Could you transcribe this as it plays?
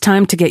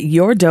Time to get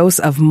your dose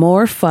of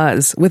more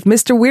fuzz with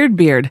Mr.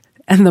 Weirdbeard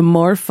and the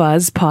More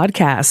Fuzz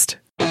podcast.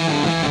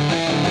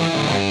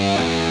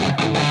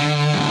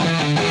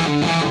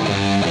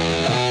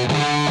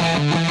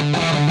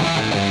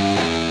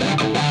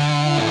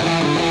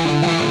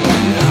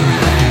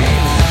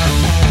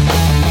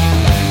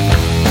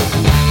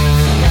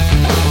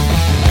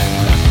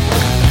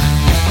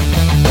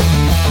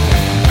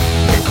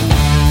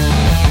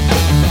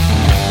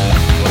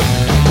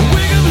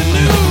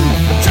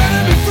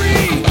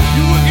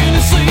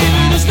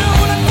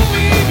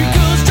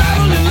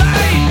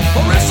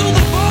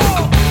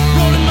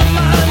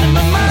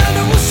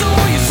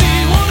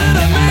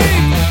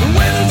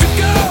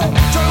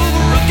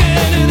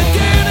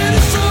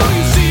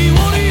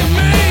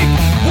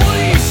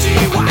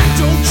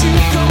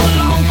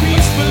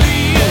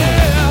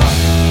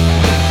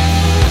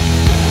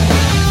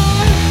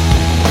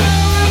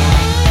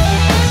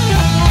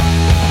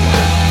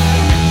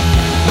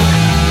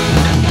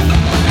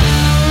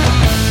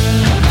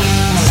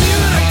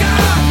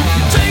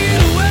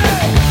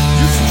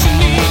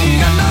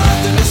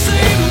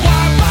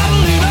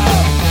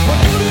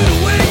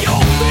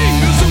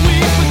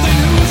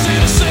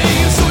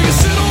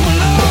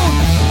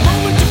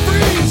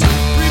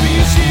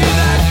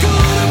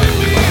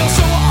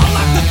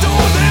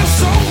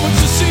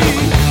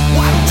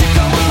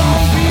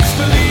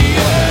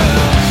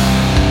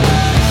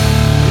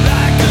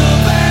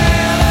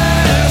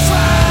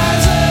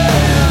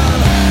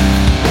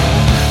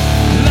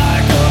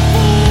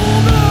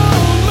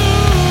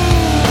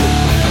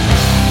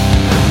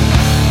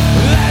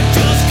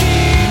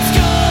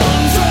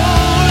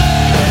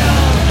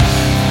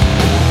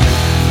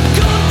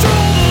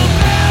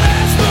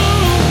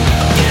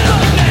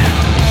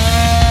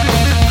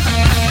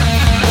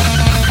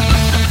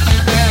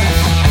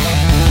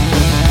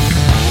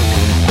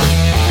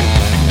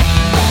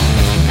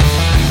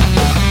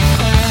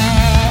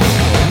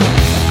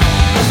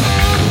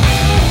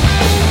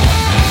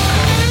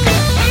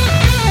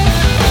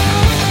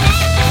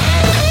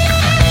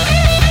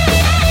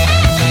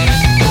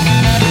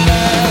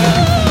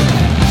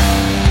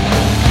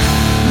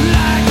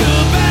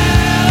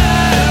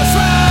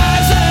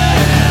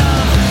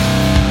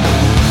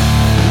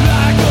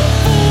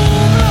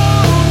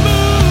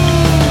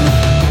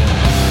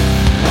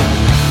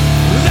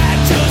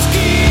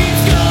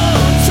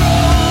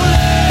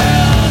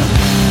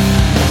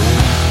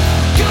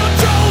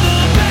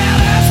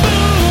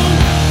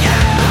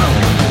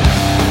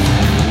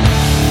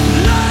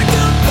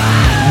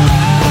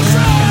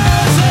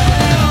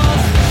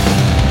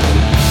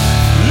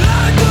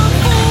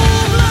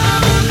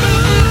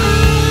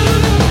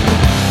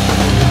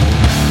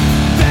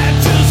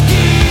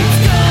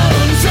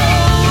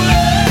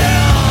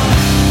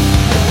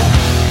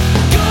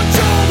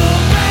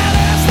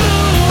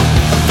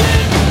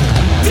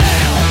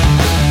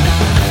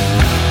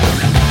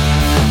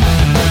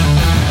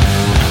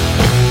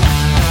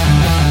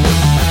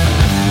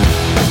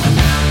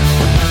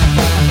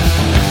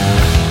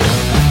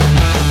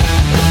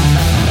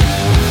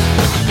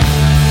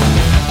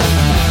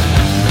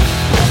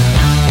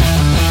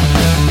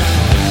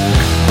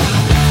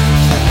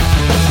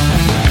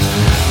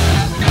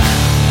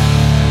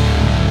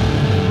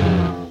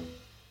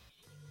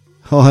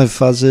 Hi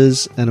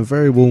Fuzzers, and a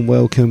very warm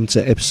welcome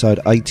to episode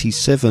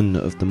 87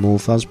 of the More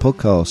Fuzz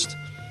podcast.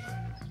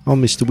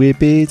 I'm Mr.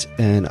 Weirdbeard,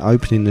 and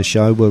opening the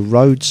show were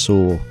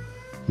Roadsaw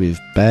with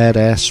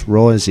Badass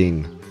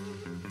Rising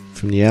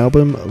from the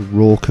album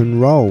Rock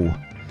and Roll,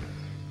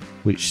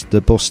 which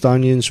the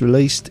Bostonians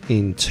released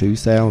in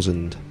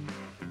 2000.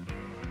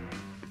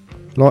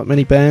 Like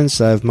many bands,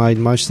 they have made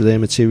most of their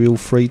material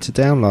free to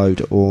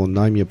download or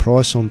name your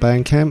price on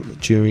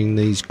Bandcamp during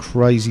these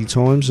crazy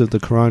times of the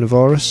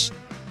coronavirus.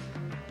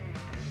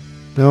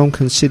 Now, I'm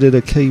considered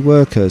a key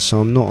worker,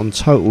 so I'm not on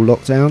total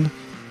lockdown,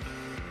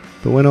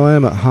 but when I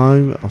am at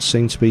home I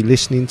seem to be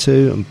listening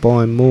to and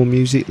buying more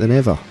music than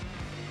ever,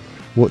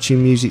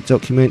 watching music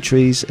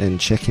documentaries and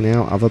checking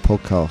out other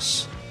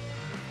podcasts.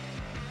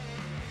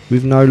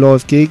 With no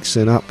live gigs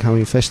and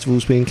upcoming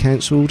festivals being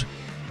cancelled,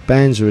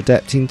 bands are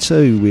adapting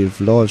too,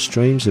 with live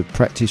streams of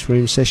practice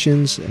room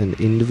sessions and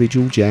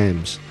individual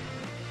jams.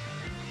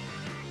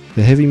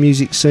 The heavy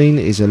music scene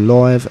is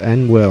alive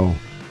and well.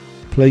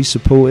 Please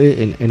support it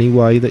in any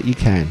way that you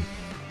can.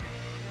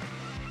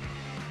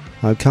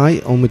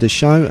 Okay, on with the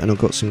show, and I've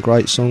got some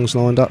great songs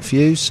lined up for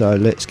you, so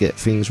let's get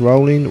things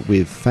rolling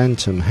with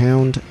Phantom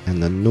Hound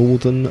and the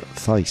Northern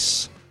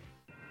Face.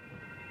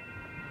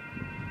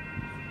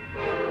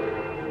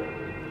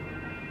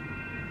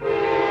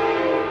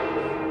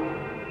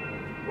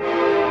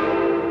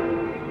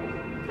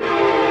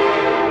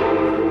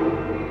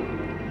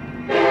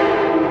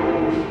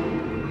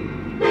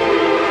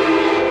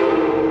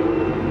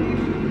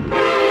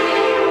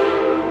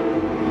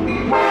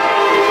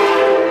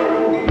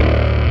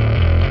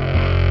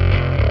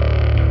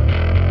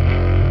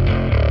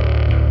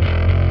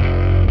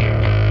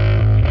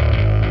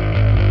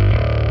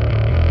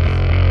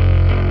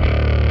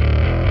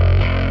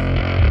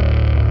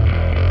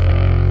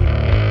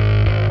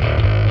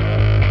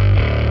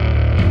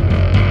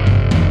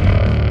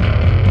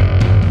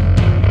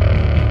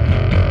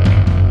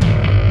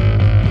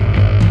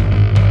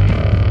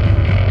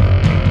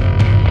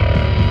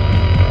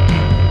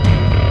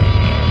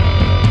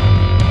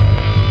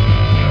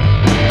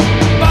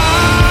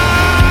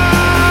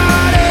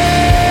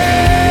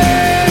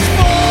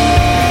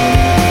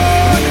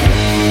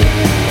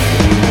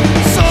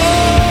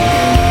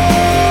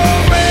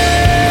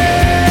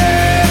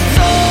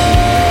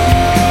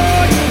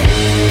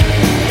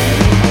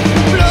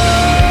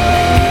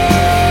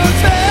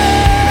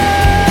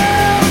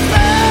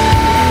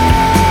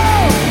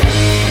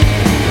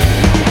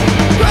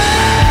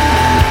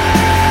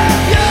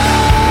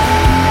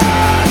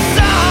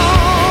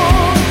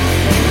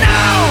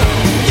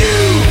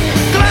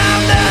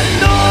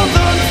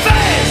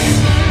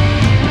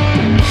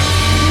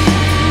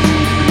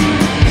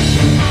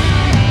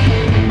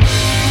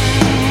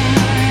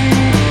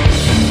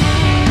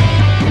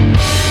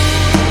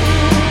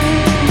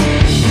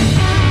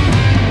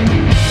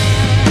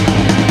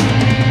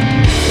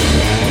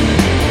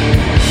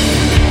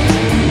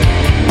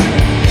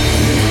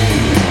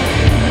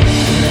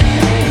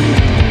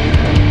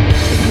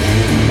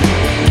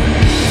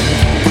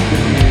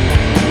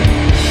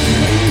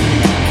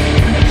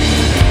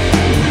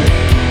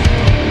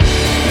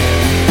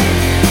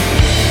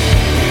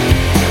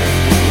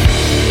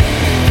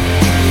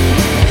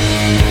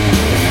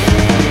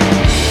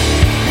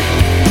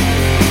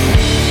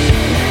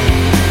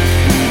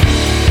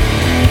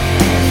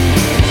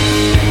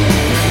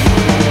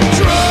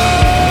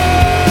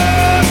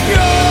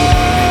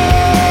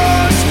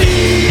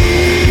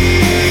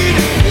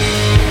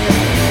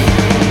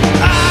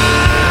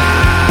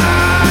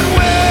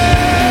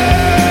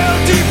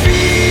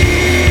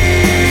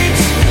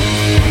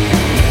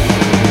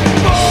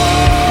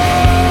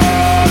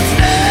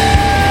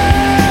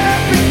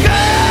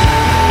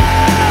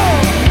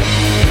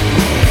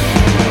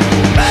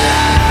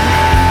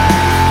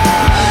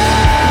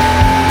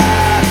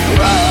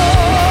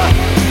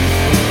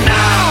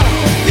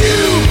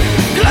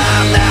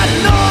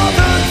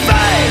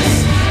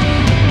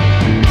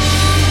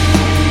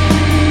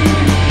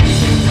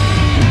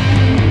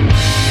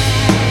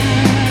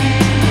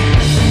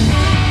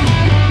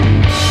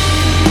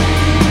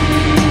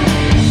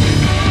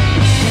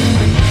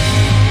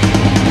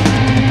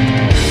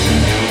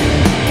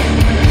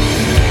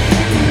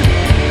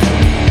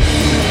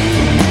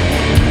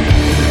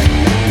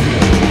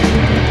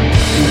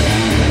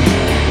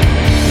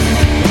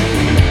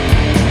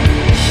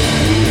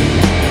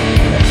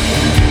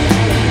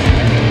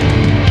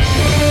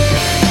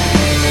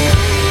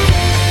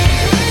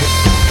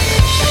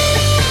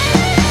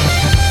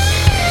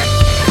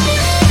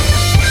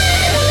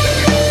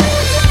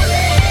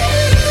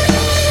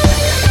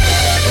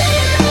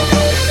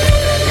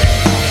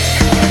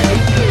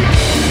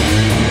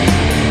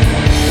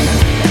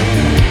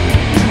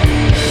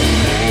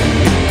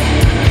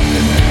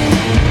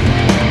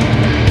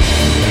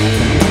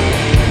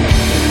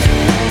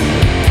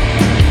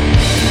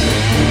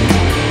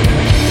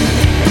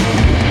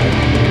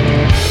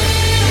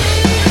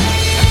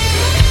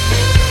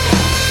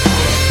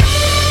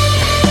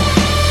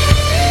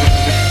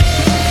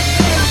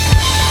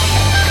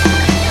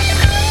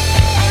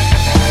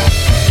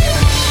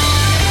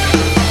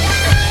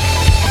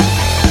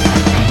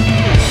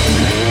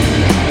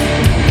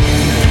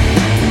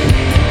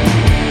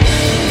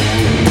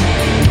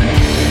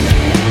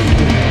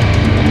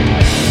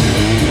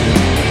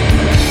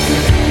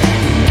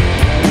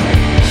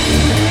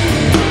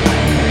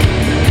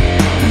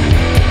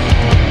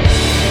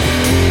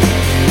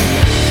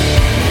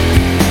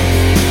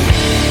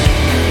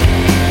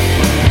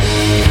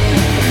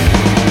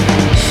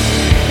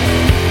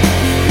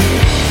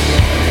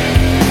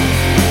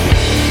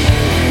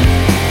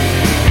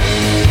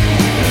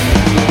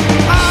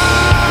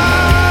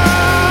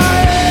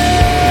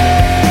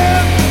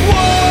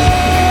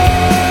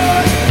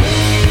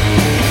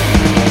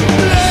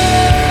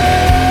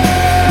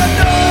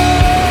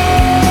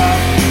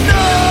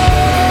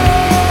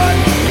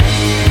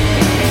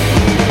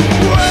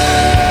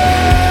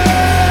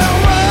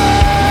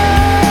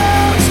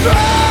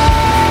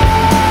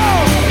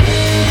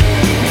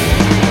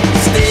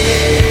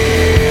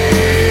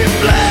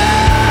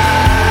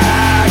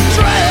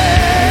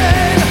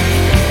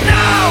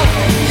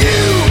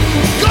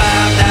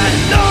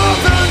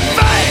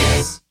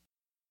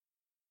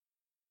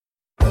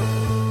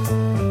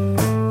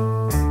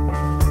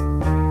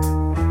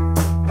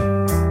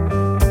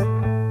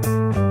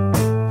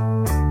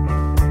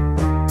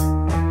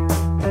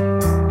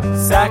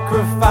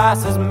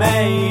 sacrifices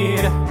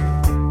made,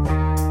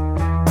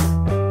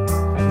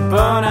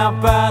 burn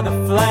out by the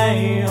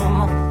flame,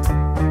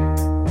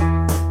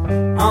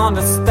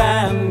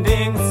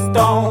 understanding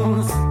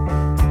stones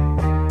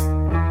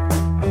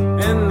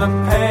in the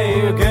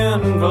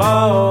pagan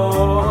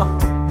glow.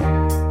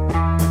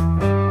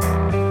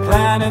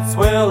 Planets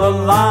will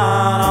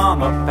align on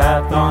the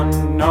path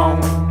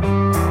unknown.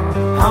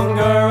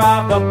 Hunger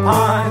of the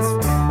pines,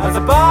 as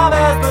above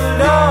as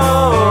below.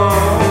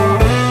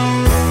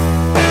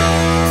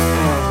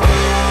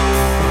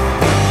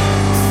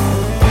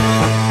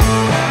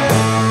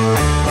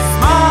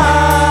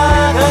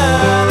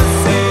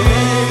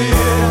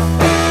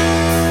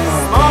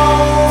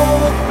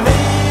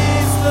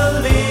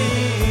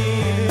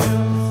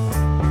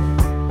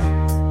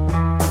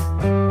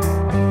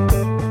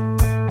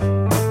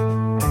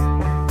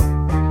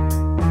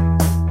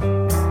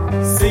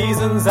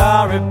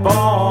 Are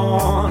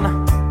reborn.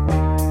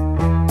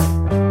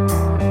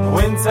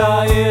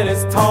 Winter it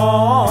is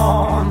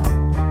torn.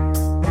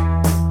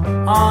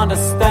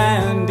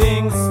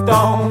 Understanding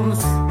stones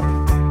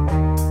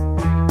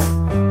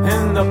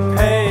in the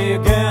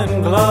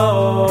pagan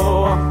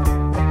glow.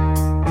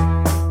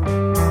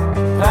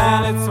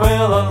 Planets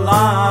will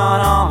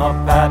align on a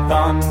path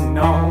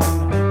unknown.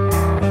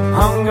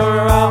 Hunger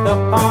of the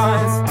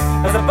pines,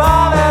 as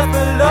above as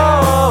below.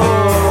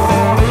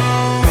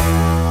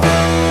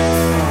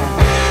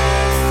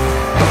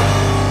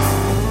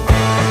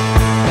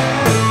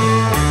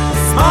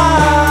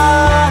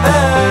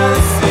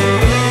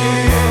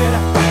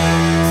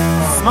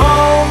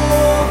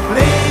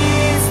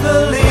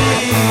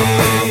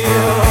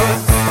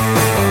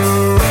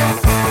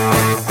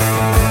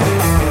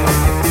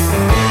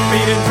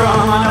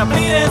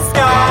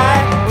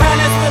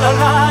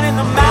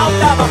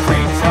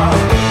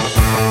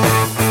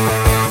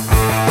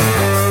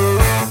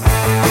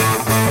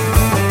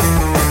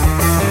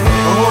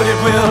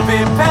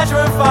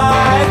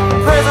 Petrified.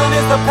 Present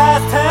is the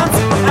past tense,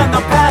 and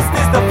the past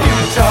is the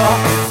future.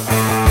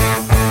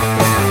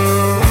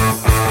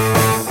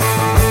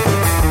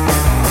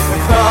 The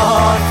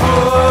clawed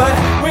foot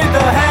with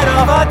the head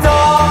of a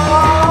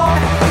dog.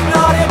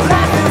 Bloody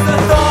black is the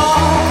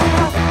dawn,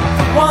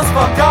 once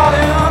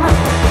forgotten,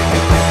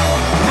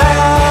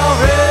 now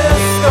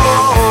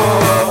restored.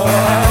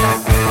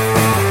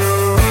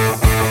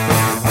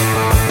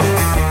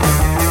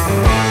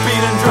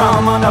 Beaten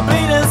drum on the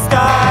bleeding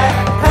sky.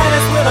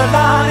 A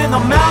line in the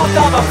mouth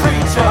of a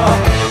preacher.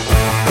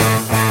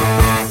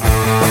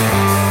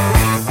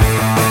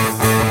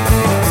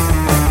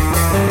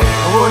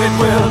 Wood it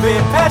will be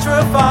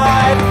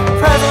petrified.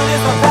 Present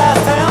is the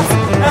past tense,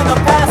 and the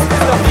past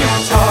is the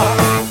future.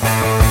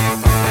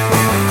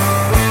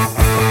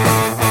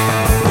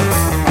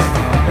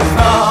 The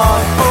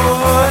clawed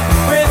foot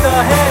with the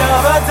head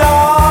of a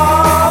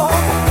dog.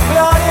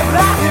 Bloody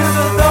black is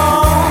the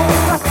dawn,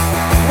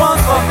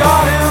 once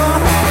forgotten.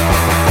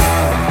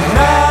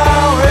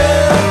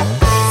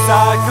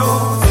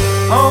 Cycles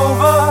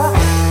over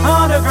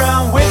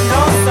underground with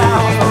no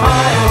sound for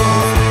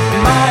miles,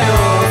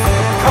 miles,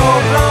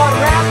 cold blood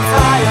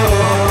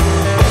reptiles.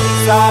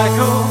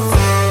 Cycles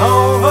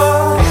over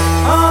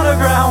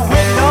underground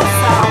with no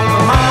sound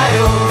for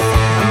miles,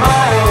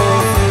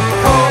 miles,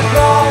 cold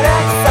blood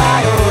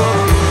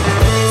exiles.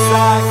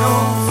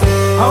 Cycles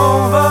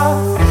over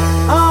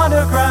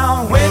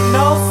underground with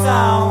no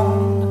sound.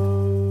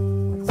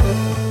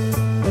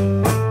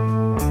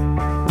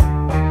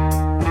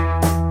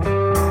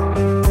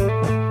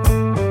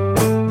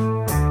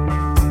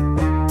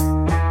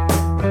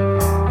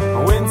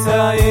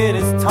 It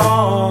is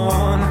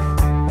torn.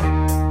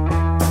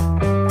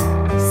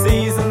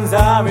 Seasons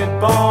are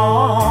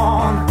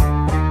reborn.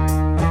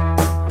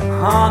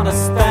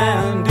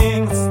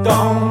 Understanding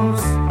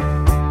stones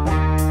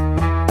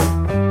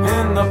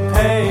in the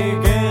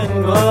pagan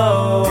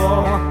glow.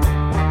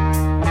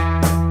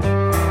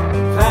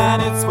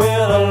 Planets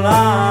will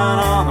align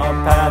on a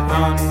path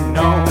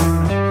unknown.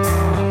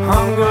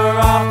 Hunger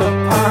of the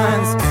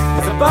pines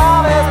is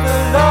above as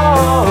below.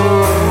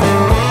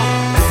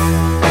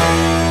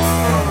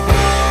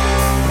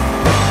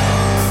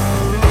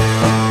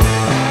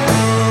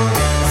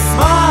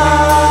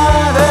 Smile.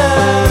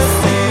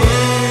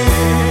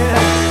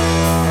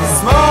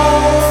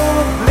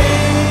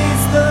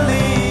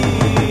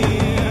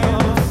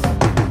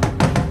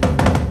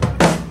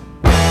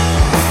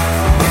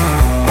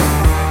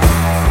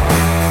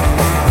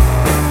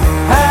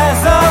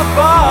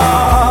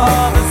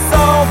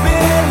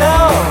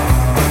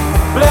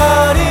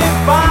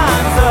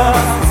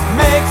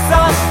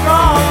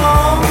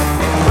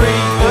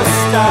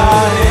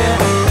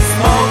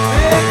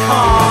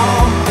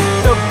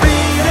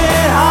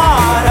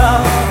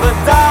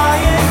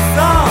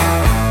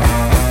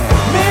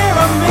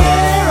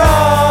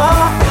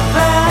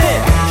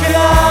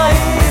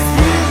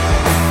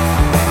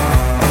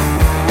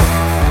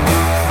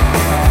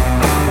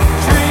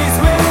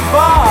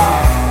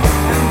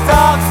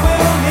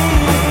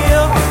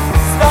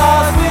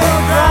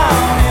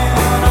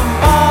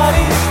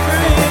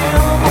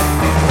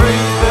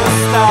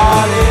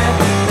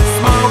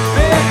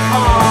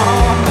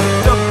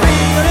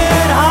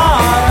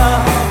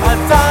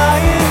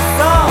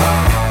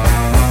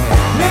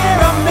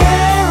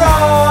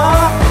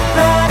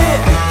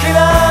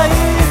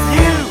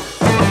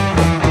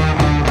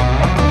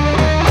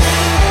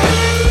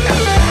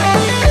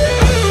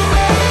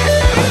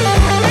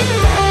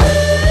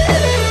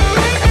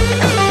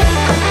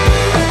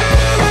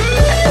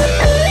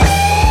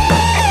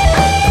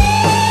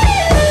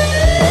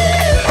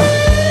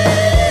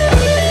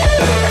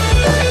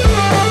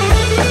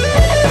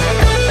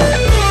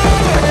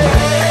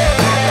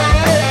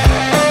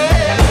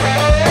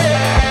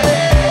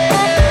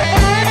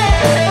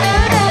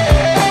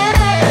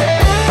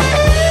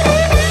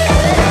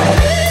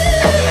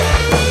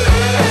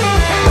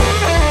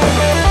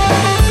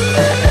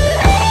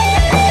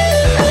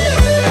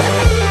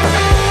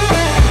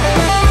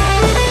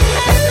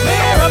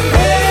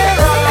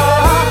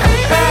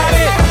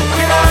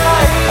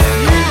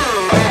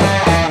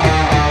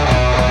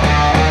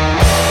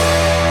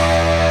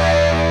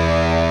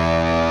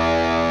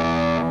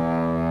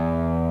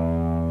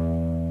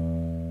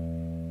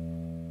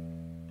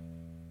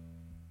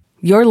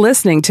 You're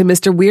listening to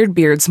Mr.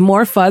 Weirdbeard's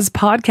More Fuzz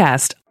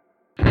podcast.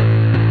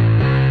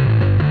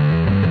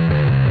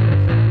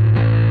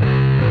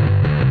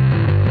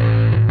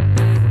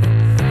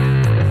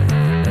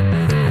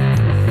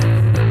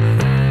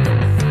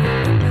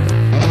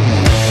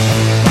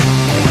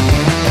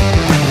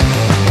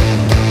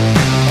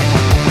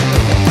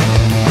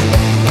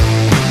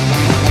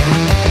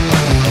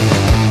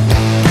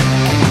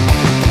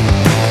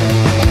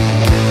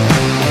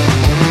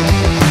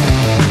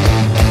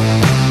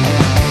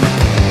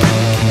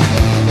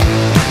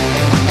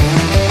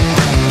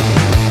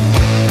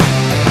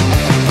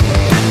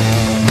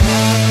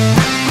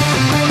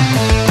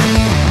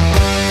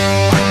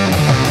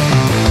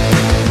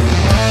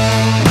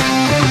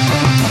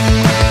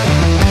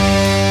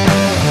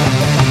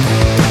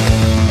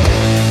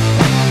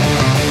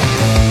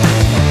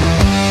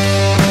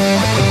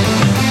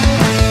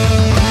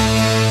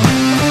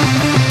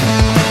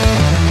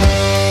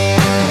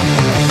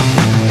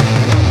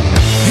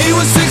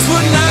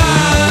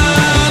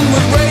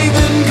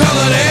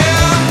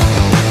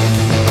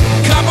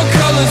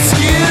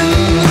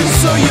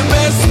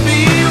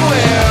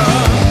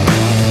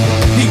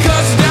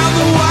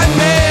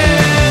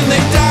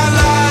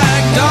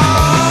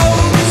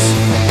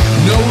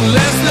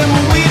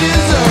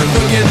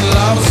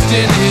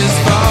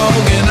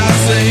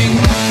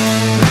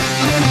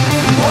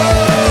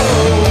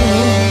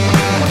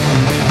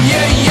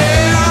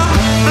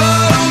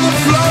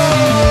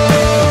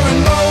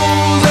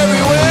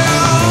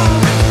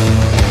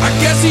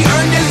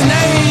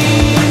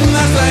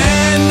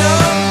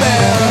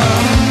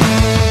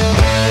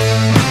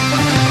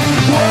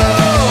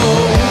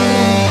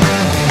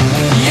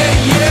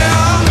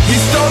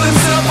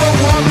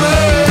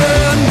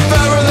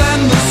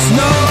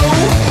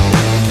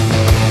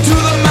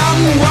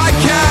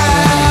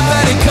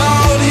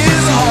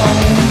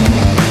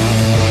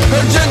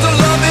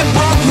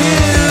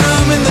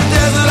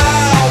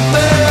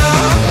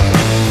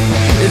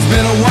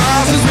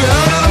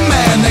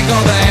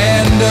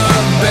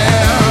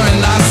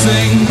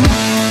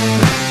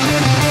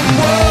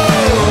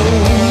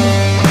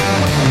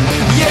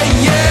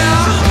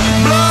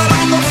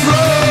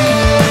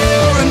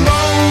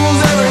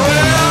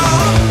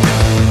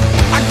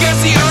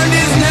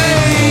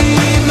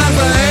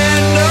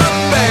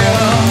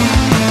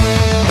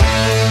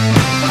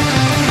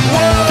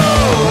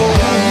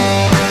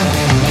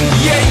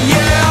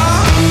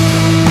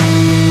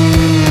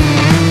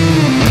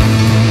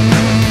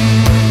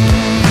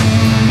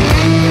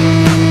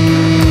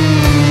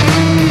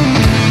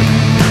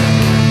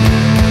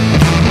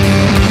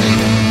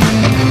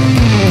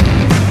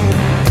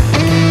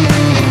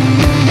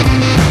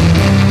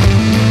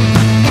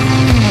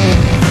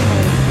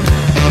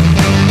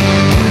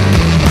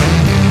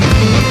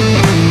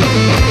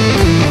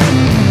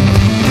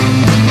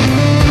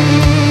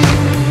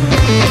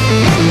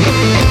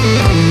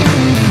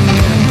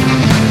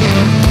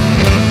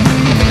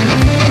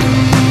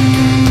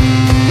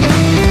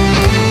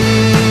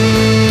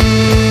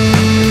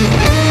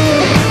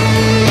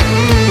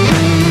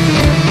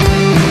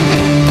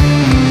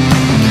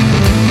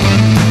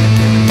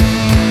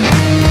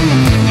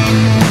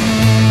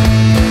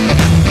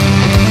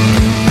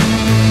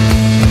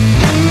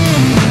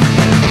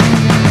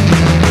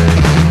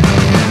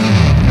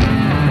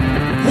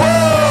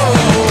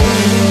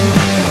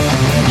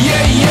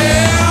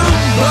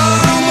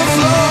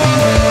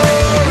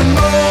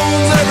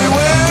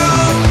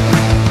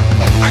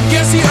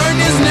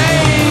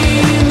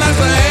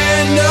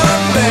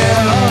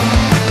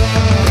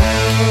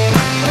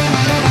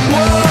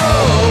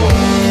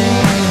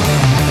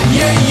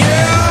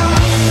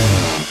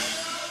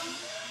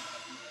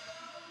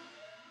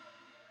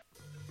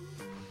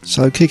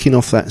 So kicking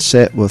off that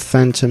set were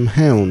Phantom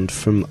Hound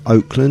from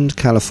Oakland,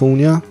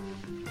 California,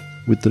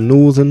 with the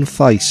Northern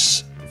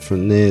Face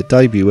from their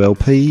debut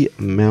LP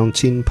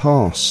Mountain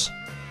Pass.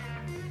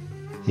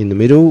 In the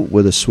middle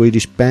were the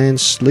Swedish band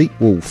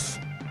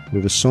Sleepwolf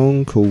with a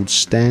song called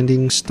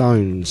Standing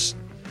Stones,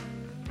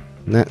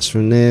 and that's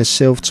from their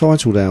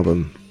self-titled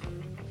album.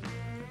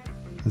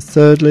 And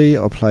thirdly,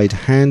 I played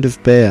Hand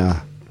of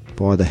Bear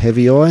by the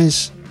Heavy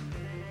Eyes,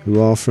 who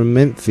are from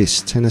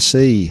Memphis,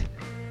 Tennessee,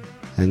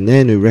 and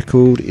their new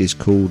record is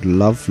called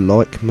Love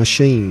Like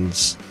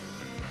Machines.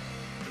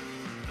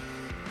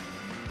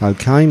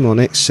 Okay, my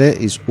next set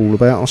is all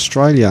about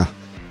Australia,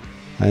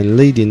 and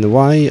leading the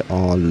way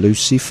are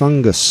Lucy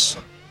Fungus.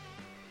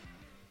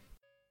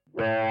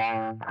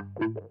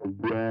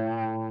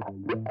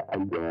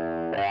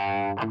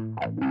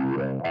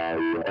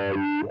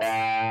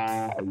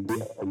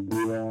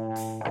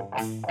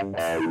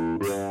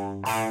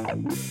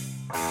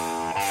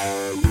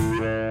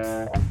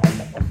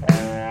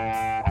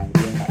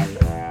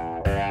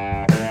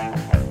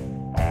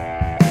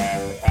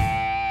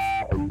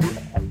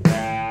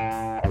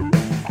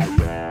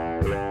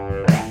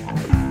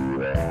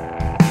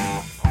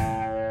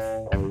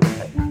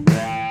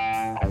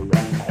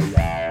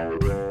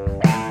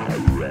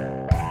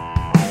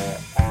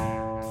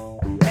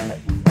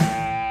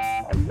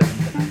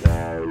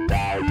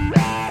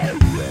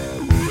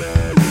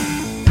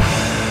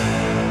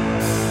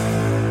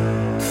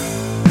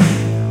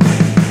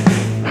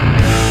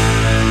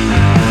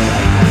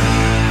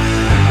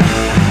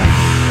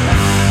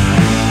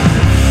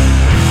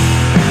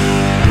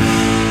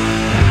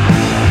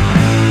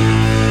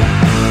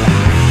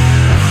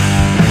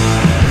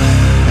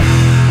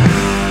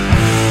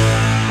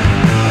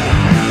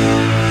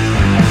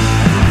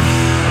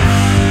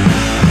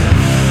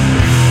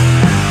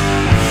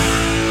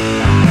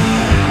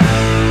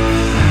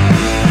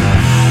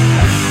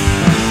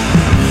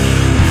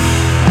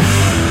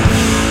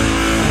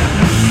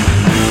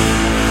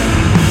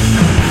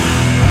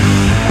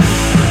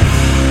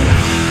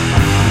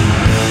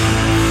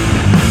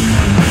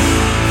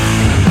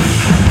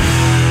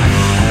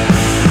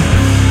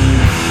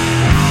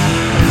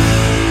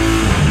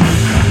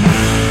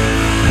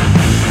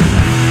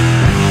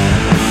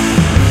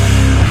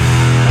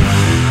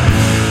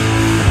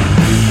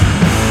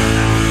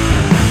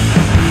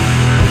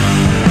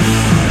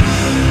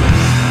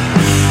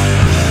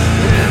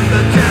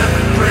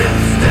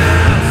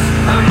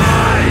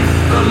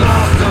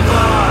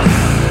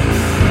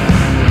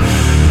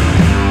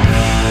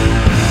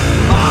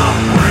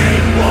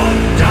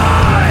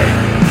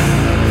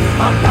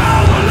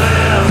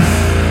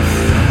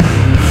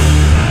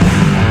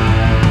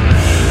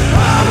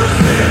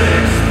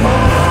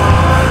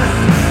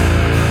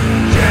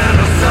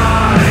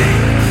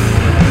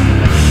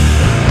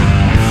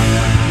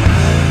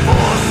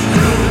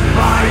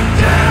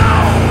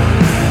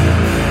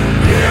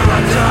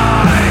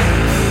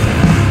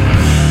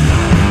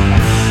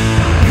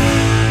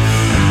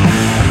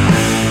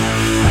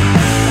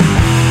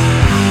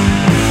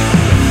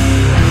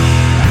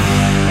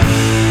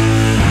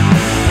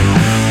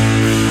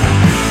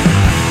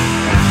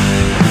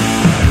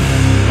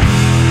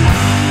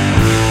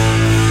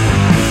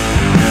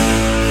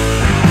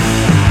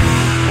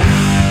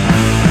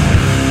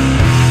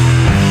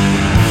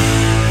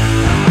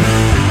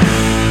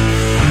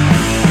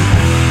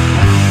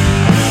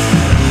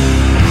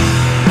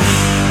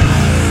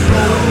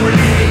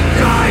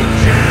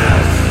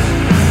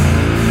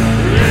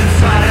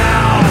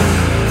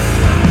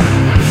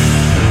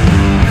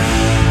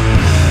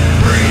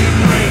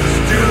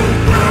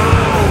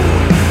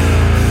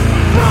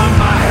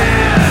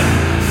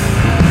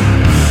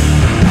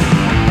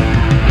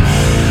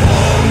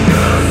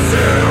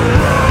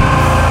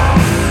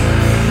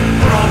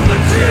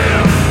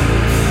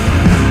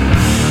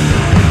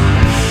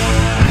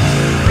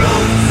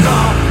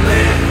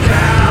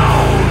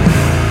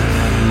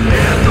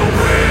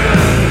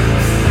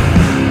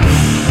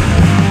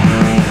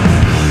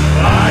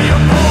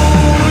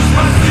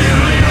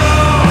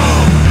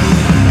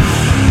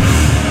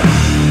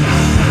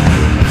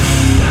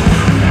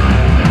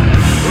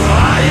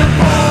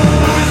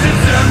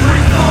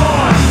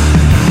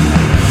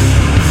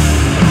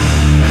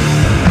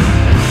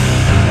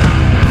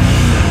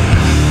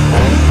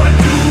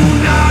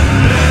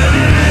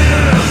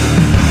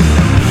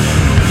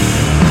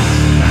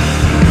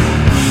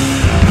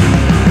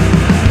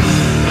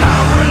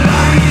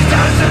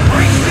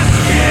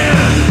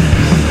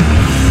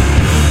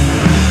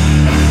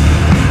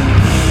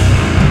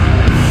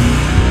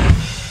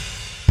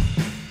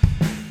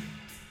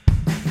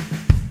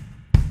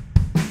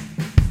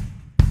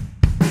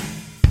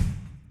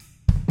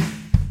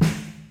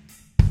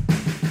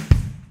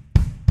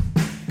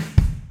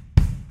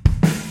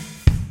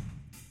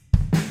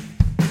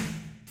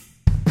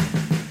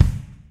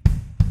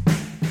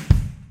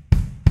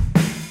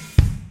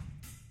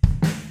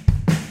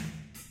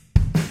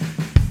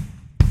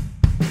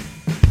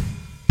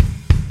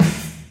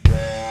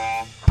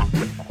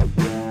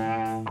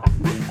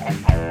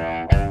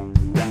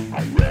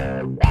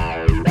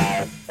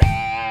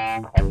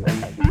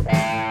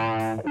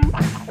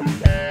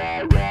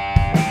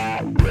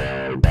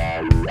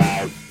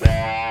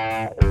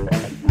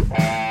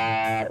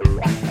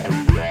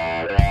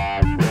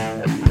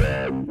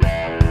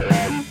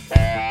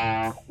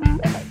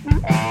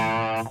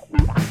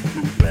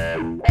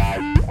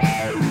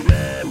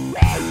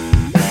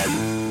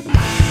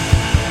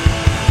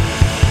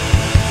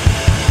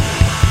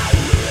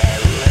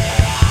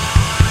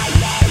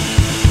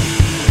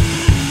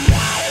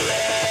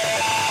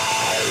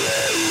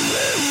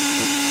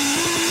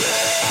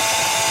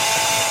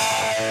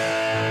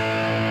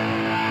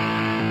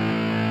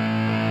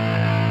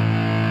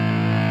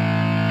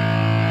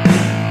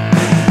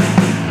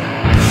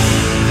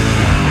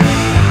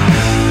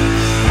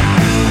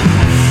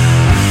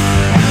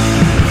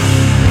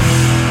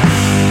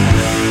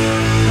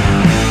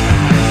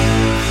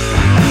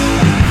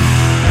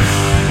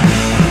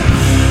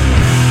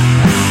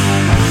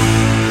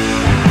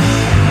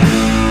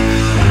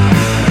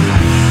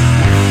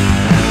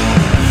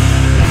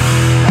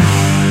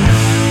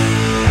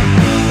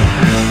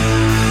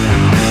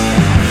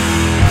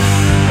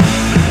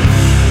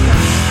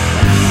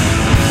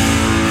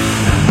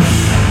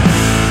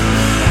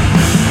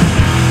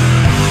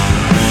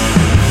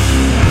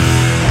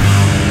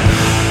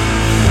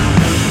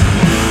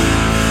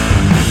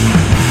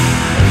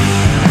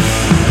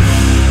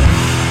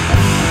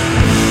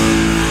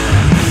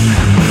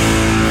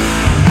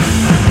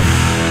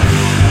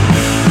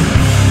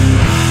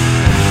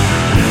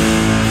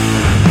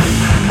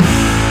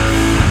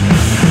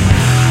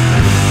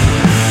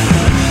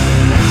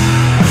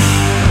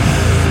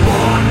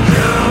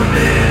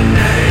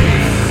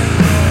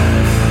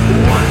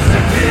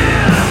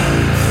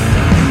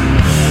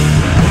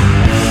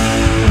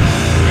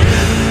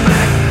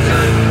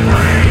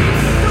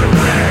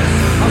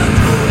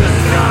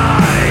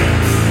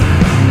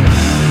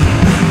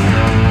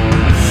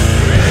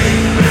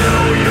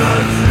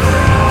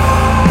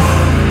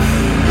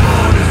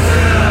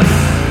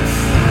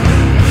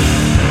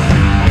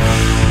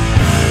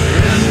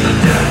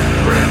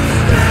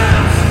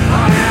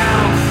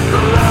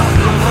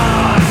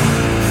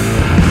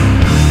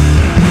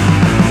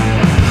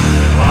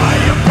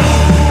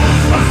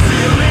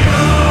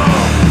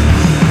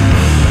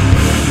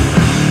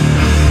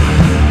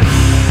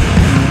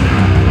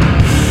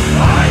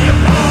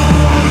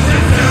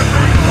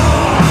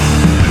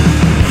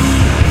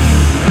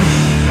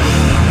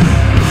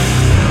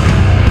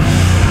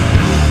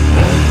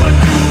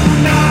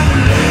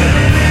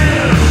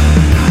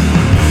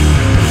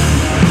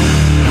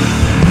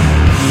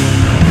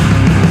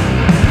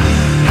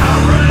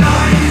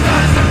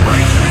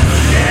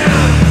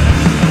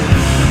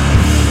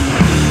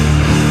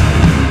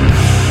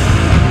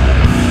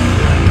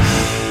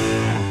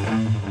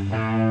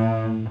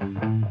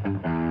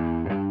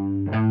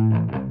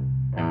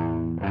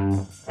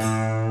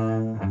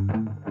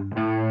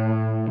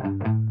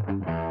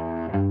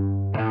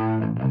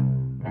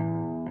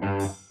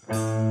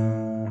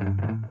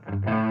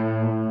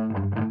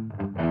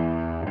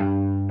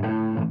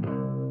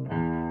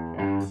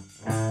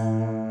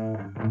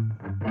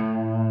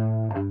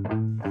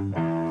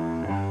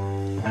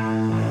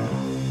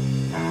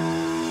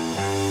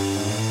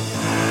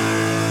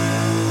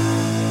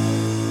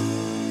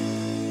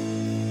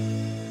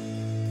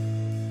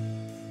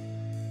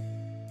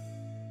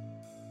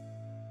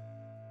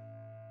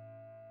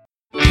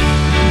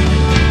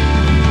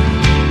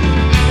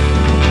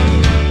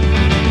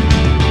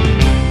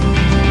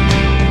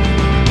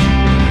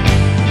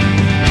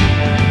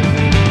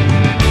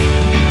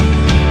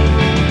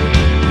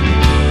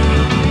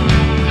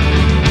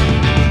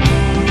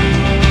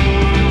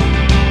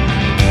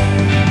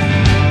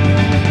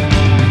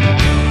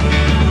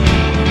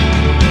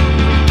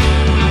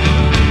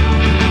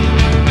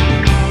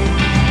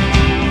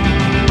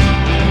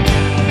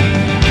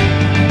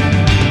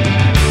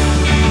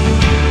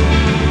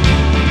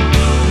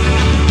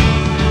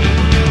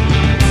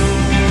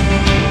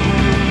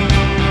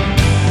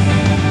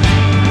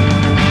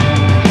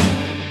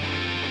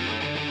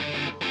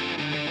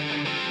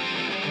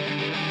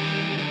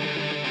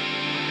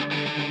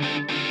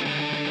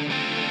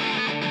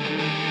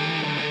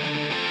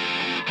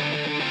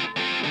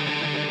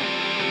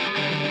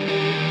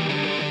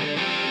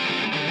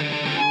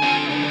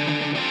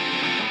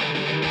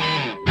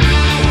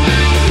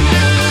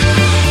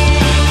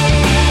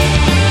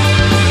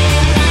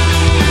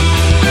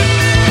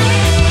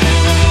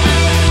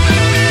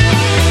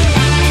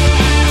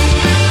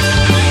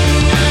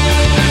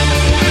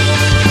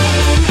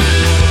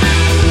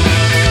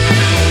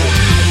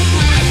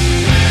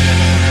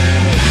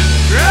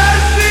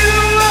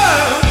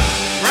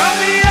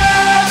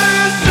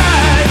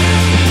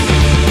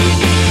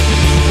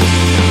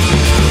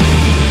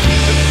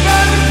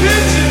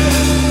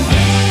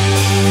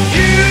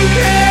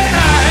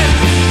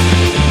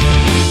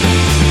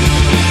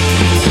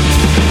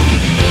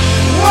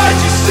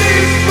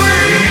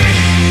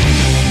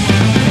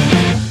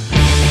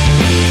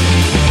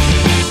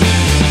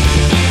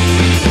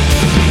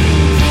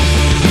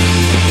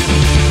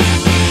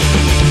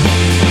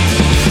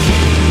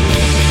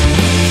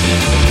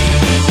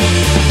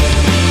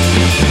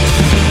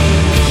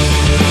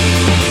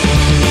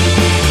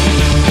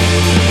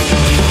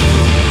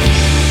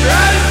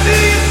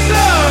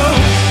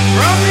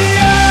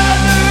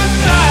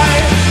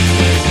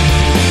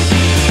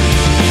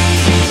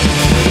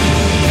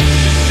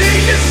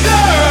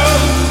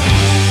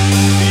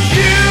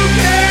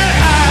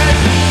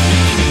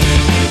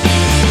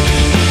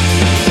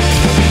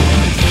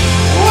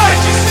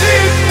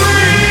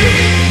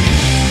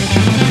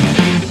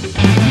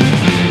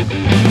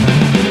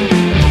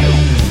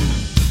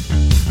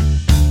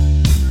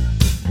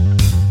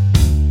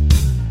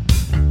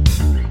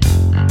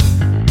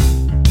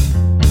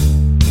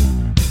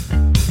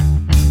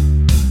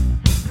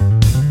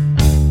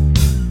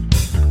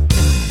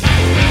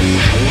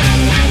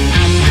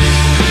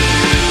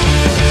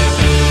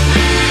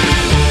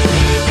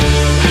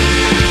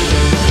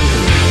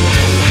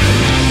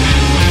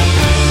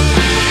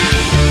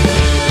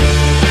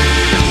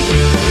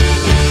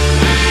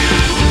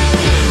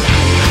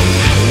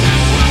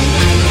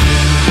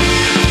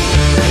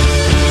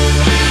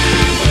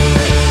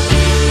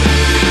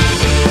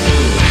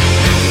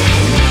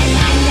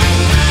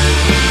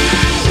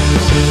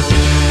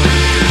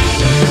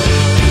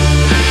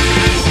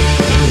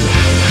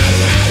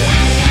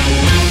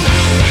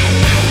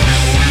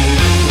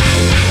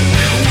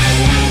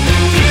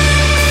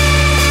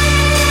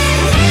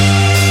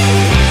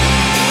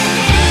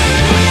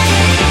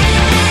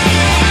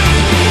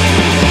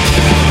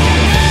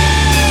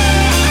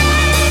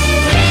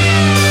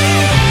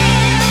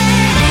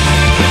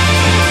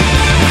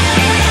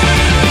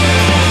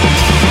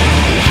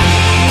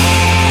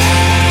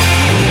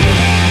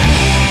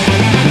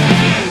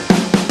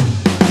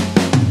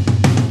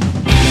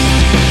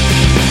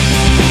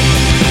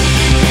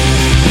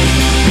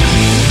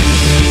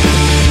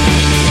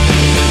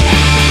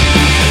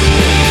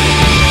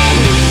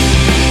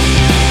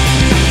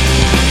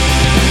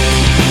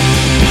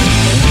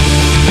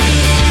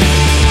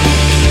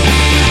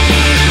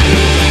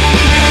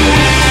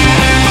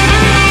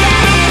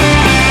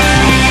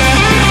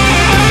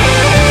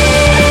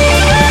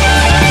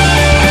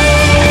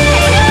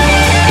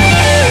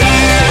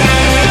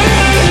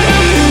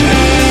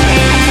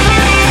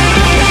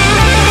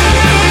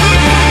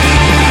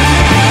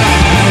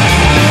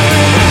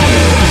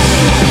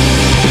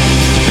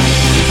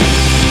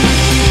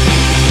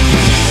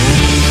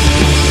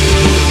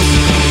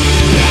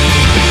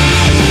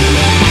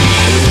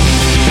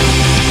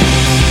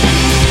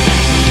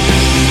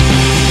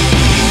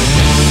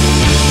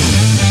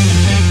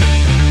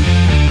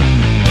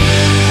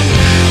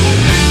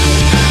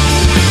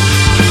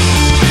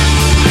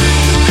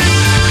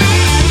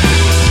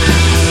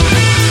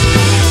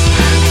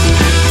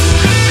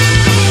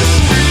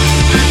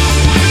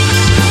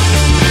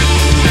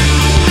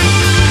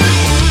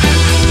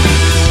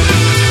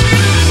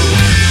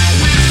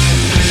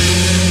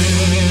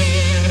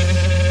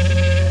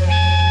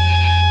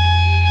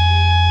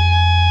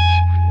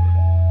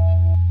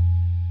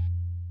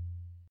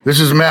 This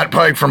is Matt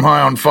Pike from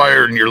High on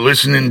Fire, and you're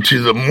listening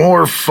to the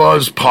More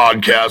Fuzz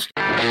podcast.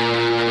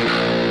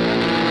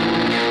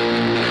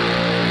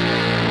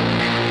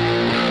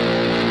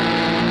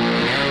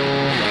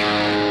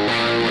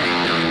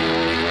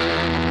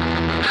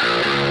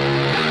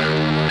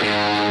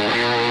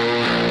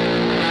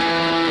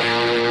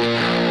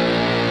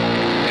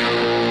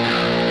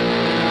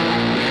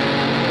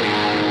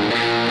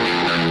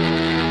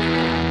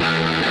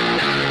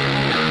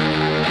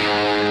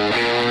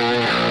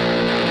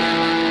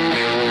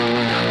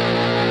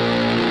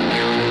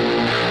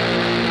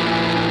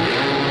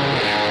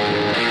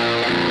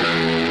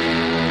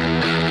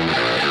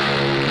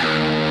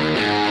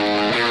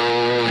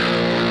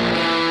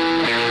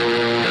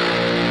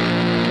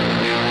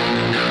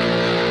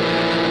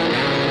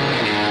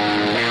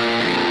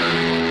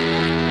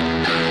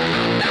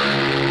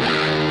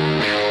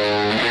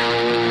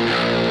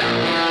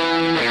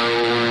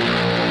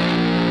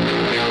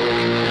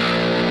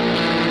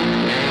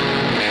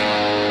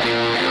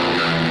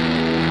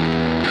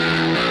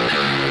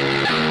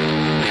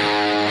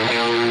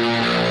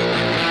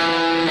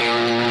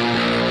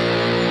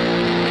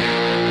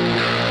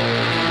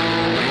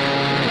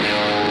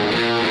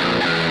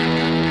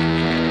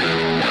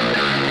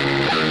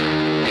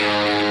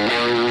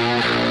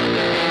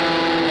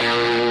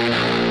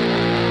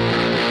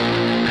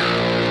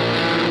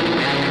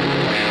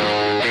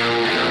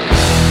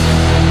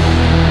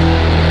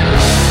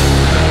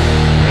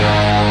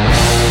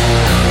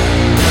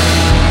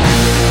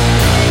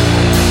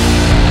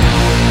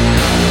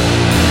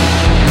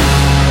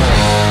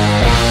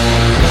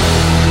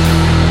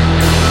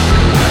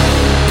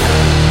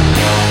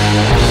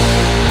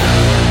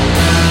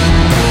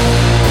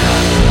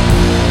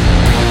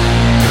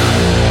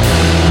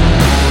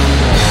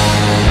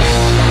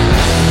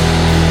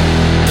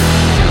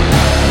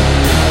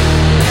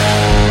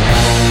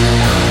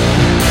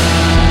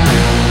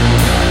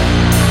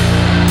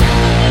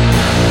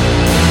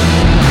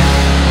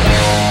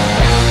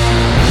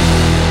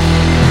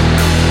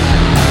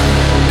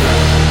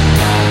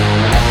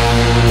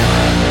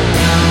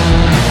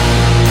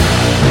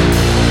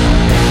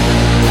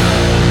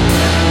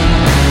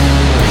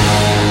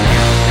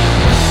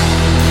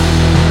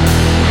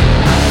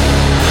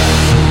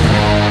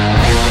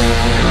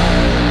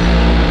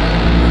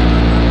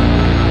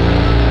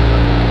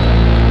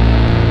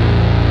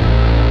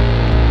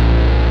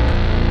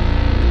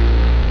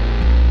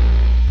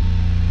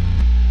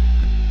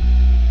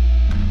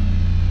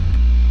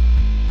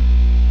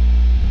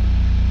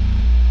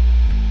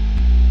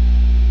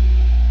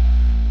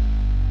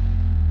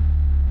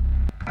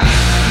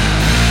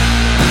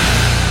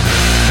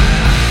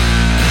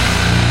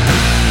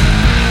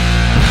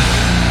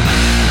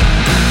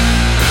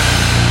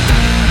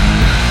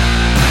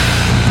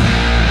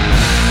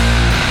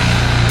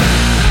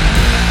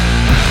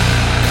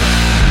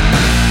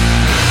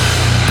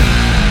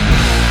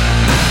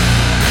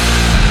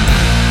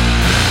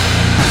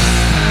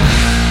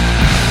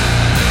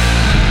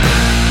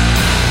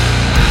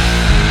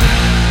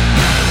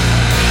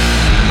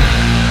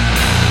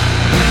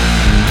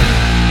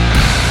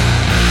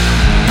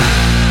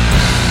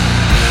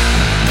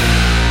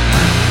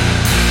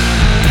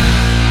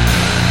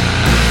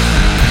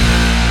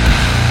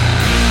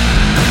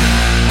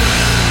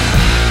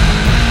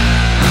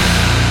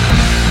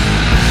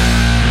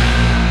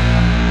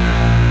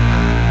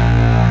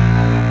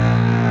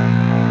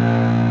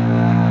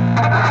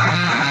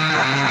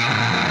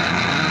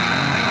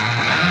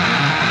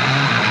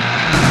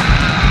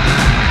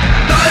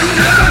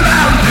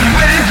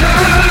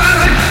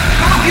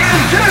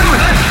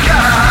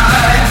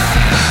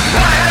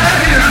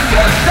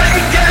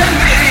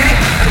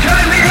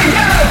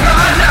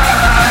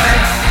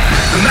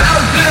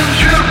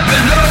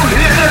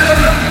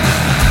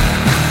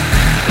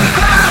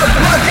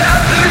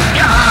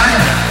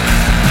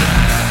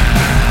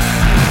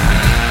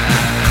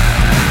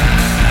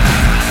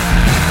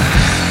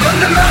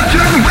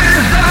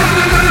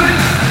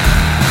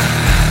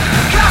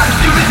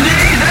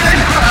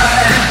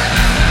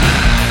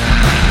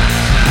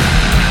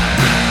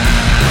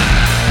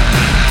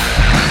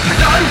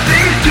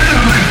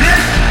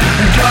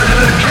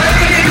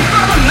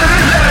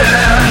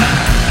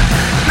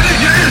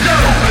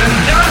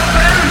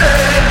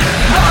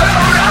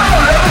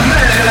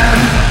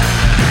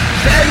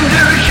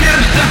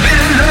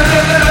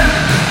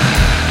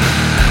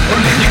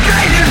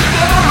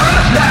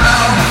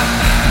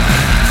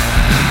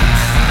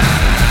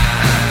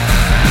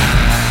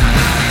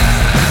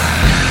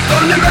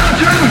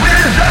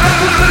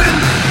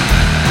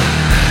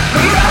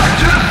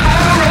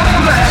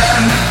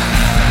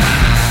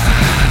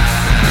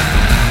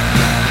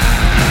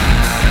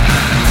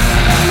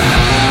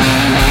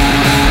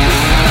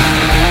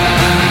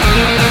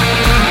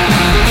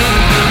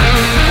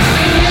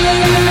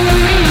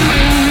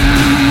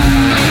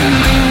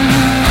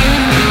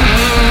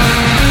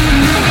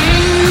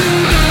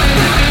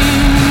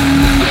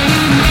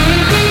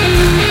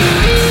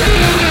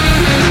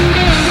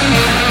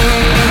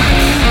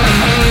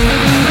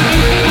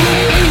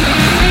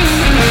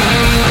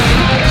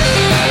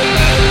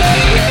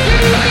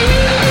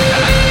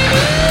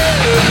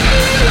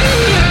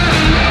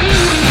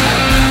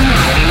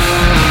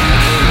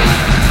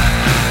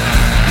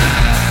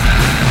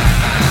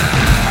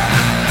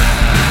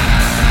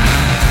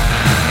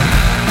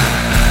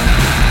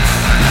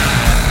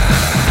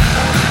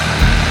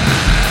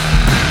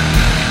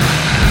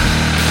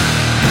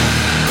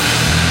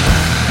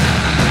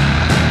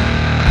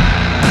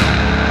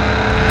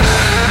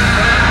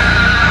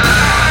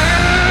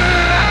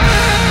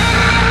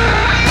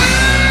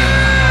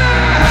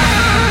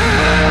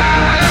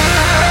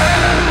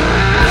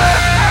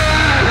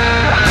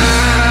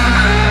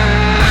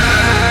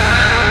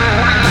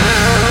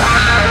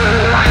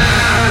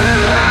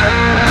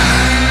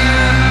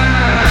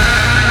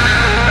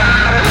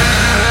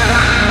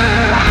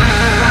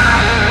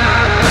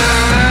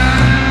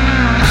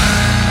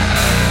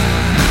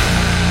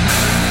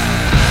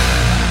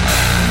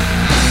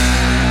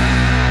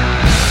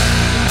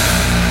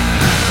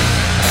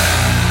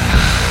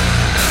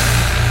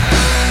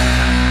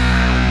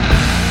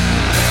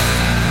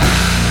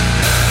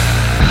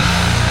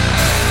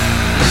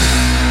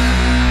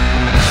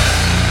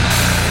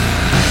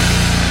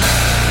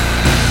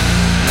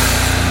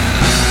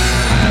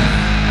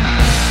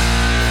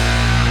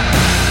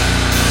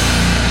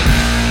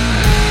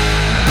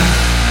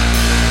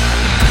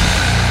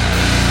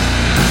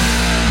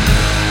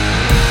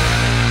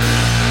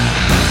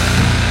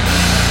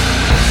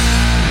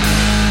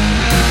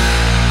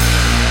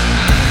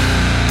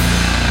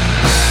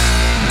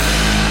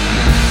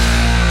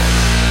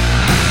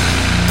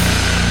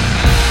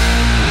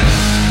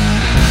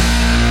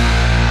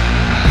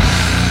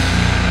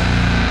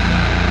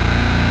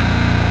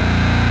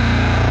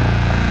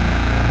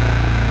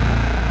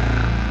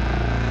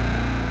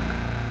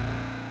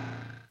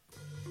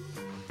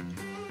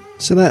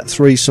 So that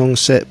 3-song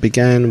set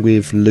began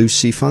with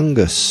Lucy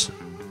Fungus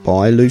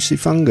by Lucy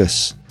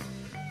Fungus,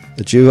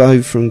 a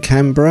duo from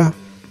Canberra,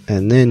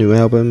 and their new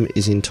album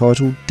is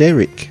entitled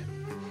Derek.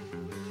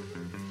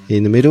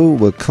 In the middle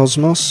were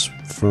Cosmos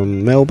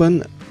from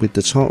Melbourne with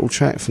the title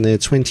track from their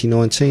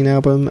 2019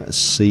 album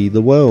See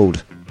the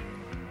World.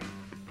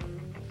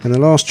 And the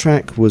last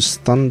track was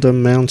Thunder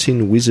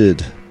Mountain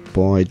Wizard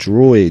by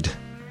Droid,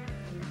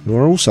 who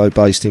are also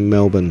based in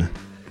Melbourne,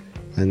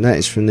 and that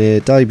is from their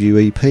debut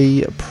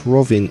EP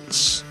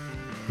Province,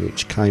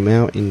 which came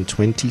out in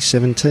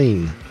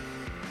 2017.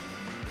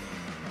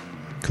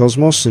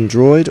 Cosmos and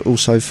Droid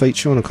also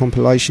feature on a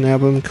compilation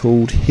album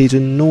called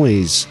Hidden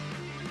Noise,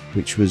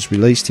 which was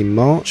released in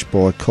March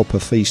by Copper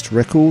Feast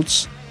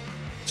Records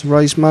to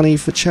raise money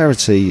for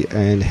charity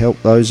and help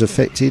those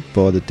affected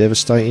by the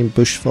devastating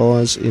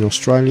bushfires in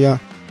Australia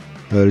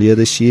earlier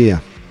this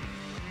year.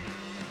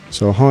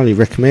 So I highly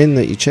recommend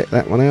that you check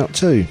that one out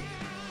too.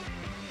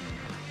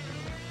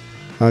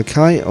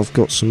 Okay, I've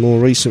got some more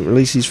recent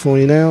releases for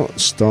you now,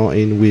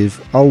 starting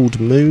with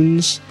Old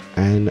Moons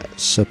and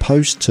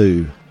Supposed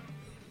To.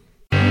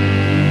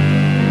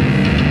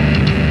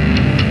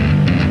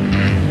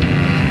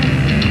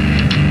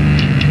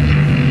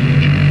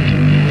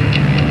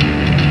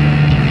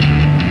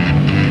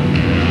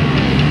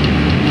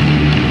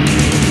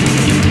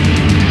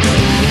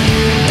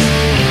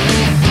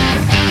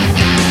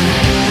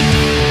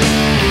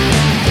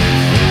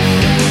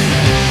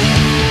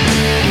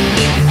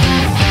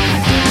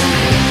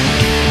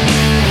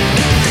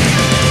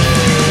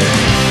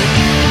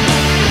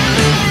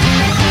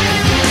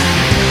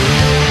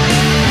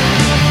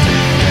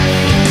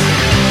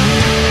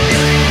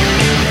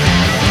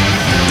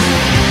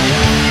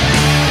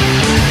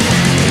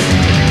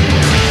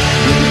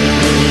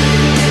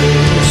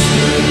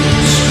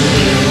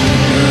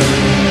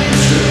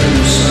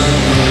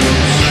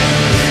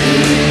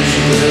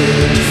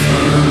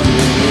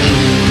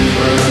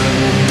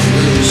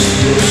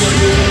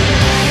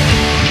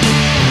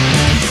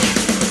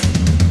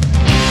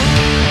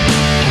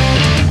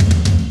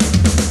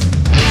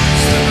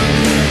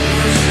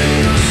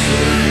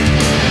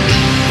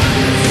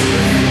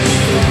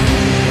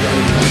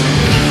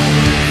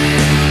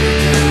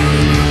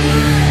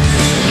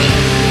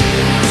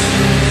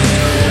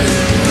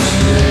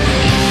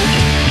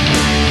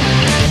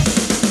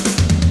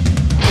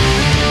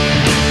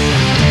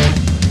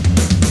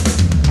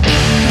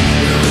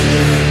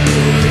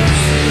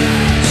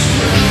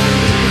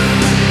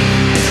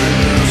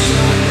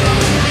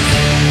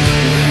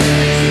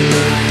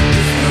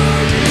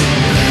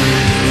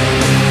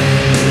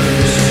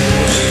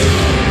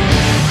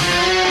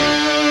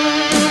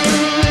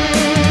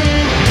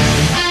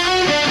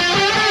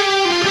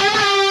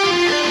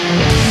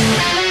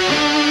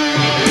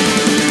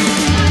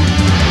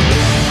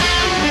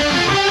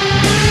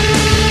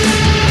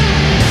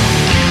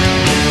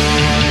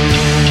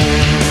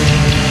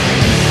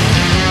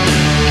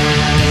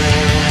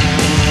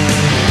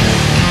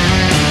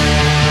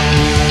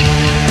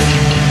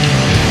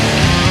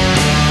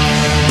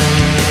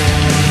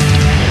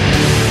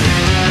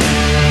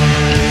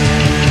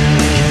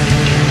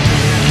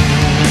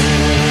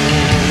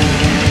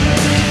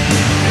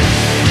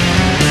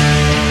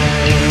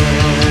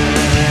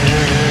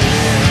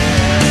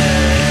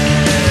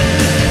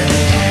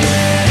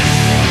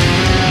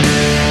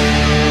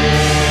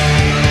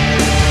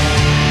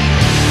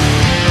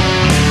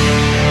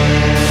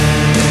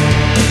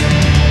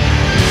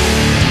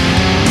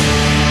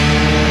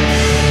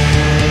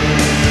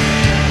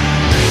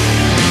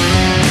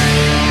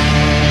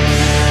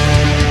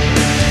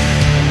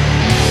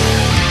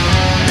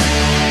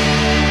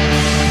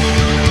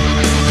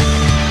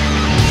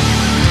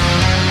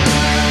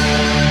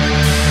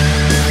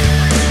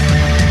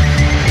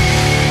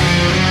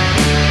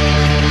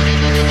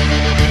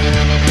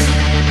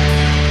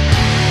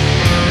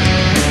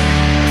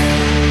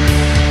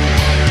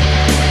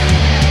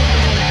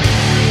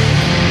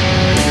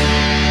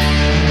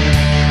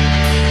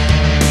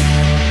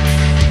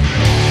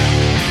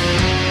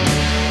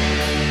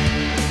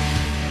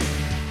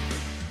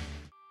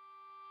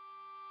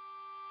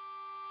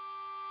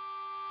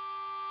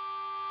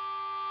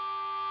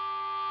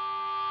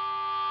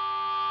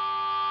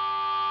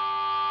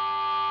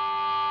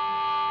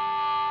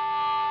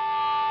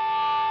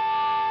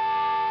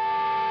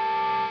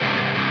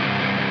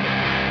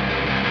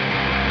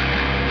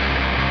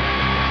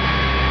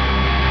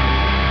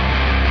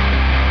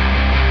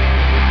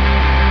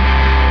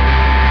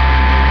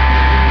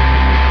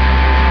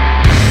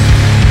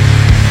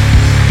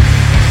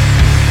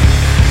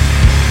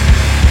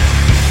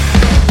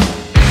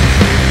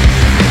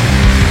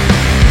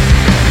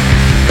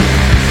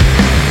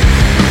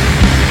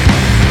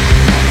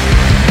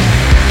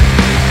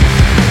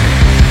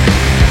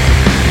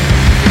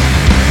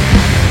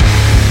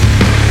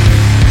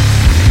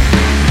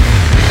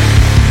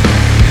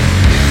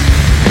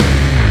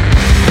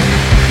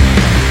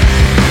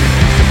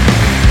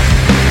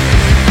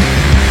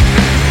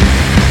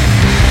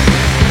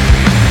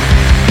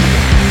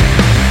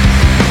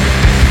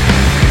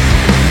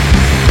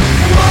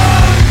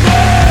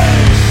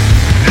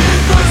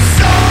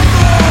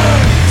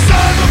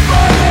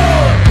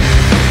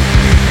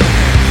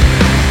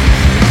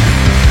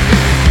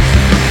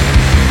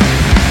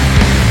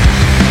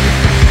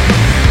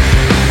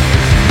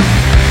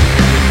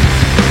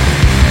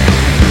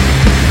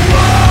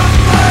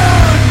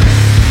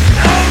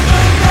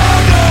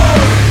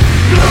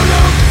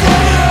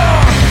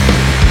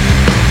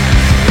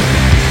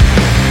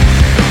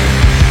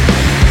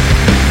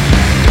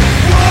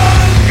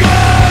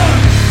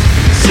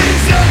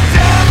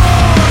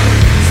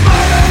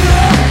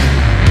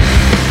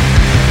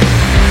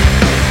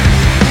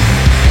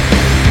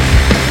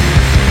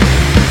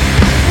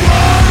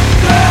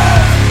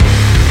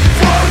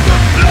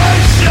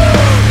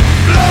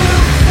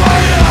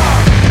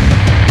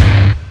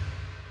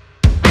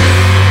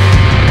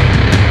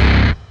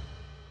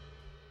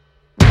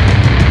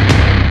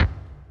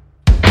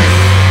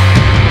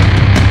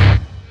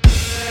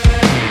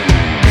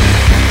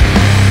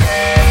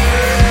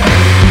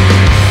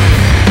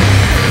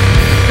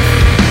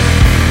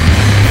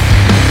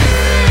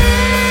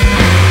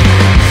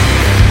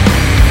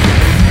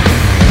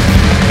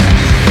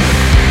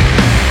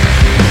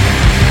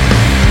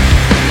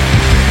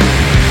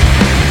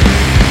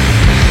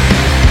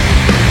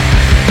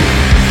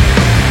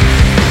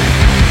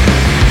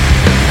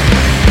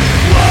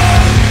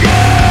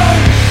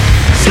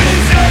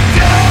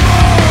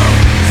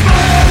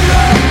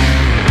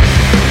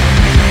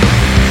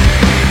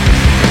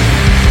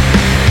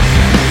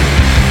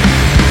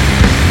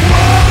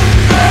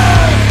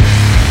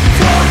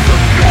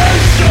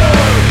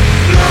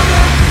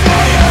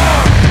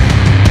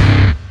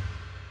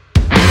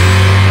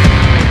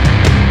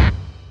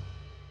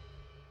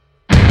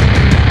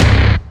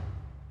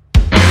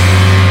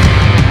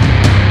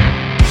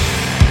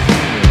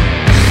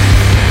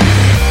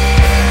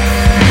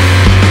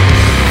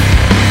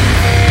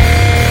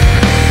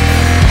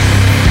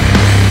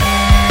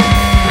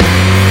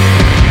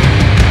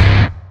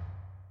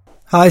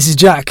 Hi, this is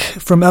Jack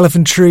from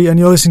Elephant Tree, and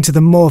you're listening to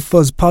the More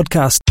Fuzz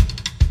podcast.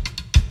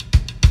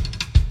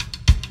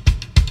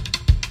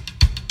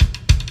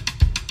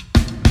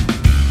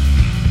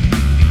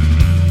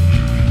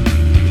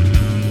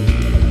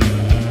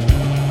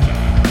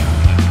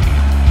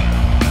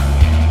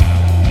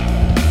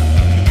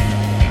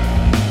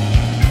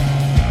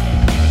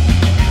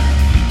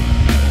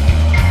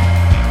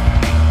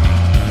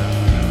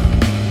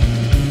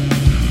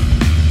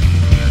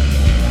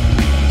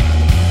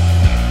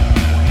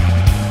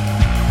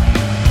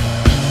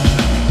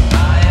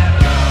 I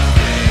have lost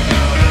it.